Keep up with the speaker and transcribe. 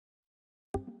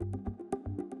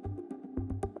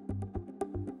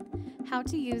How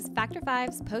to use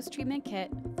FACTORFIVE's post-treatment kit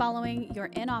following your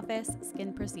in-office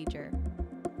skin procedure.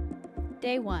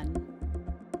 Day 1.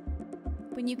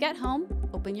 When you get home,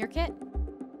 open your kit.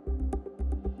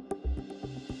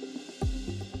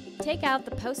 Take out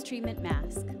the post-treatment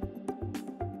mask.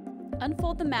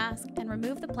 Unfold the mask and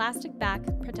remove the plastic back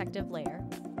protective layer.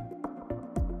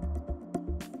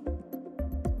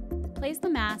 Place the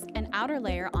mask and outer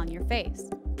layer on your face.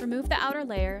 Remove the outer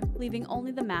layer, leaving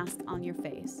only the mask on your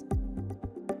face.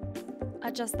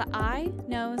 Adjust the eye,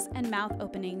 nose, and mouth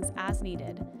openings as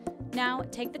needed. Now,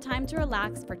 take the time to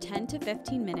relax for 10 to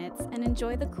 15 minutes and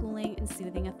enjoy the cooling and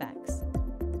soothing effects.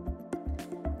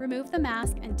 Remove the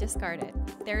mask and discard it.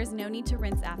 There is no need to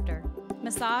rinse after.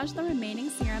 Massage the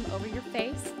remaining serum over your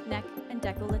face, neck, and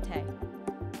décolleté.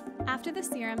 After the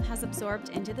serum has absorbed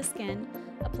into the skin,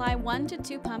 apply 1 to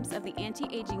 2 pumps of the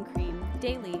anti-aging cream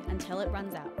daily until it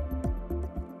runs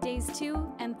out. Days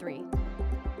 2 and 3.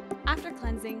 After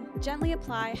cleansing, gently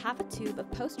apply half a tube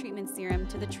of post-treatment serum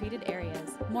to the treated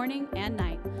areas, morning and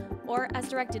night, or as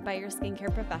directed by your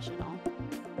skincare professional.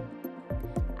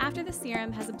 After the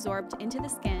serum has absorbed into the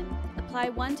skin, apply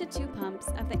 1 to 2 pumps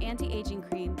of the anti-aging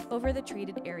cream over the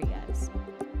treated areas.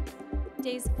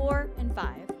 Days 4 and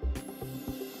 5.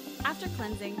 After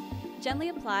cleansing, gently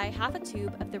apply half a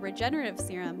tube of the regenerative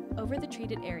serum over the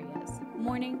treated areas,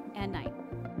 morning and night.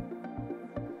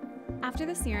 After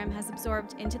the serum has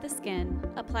absorbed into the skin,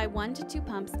 apply 1 to 2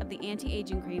 pumps of the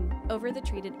anti-aging cream over the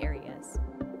treated areas.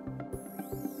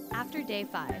 After day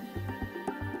 5,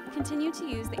 continue to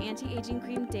use the anti-aging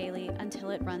cream daily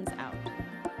until it runs out.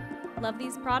 Love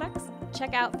these products?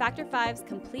 Check out FACTORFIVE's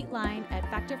complete line at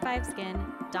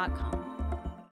FACTORFIVEskin.com.